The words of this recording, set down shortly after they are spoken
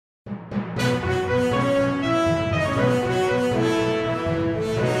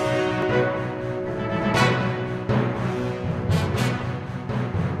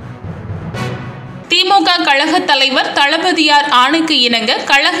திமுக கழக தலைவர் தளபதியார் ஆணைக்கு இணங்க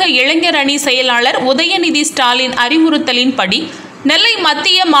கழக இளைஞர் அணி செயலாளர் உதயநிதி ஸ்டாலின் அறிவுறுத்தலின்படி நெல்லை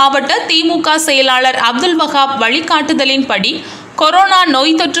மத்திய மாவட்ட திமுக செயலாளர் அப்துல் வஹாப் வழிகாட்டுதலின்படி கொரோனா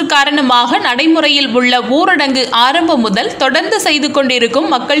நோய் தொற்று காரணமாக நடைமுறையில் உள்ள ஊரடங்கு ஆரம்பம் முதல் தொடர்ந்து செய்து கொண்டிருக்கும்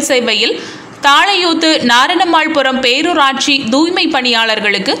மக்கள் சேவையில் தாளையூத்து நாரணம்மாள்புரம் பேரூராட்சி தூய்மை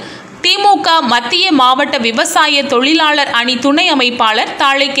பணியாளர்களுக்கு திமுக மத்திய மாவட்ட விவசாய தொழிலாளர் அணி துணை அமைப்பாளர்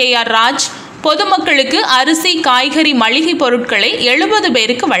தாளை கே.ஆர். ராஜ் பொதுமக்களுக்கு அரிசி காய்கறி மளிகை பொருட்களை 70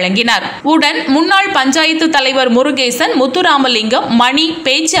 பேருக்கு வழங்கினார். உடன் முன்னாள் பஞ்சாயத்து தலைவர் முருகேசன், முத்துராமலிங்கம், மணி,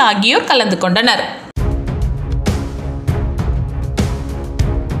 பேச்சு ஆகியோர் கலந்து கொண்டனர்.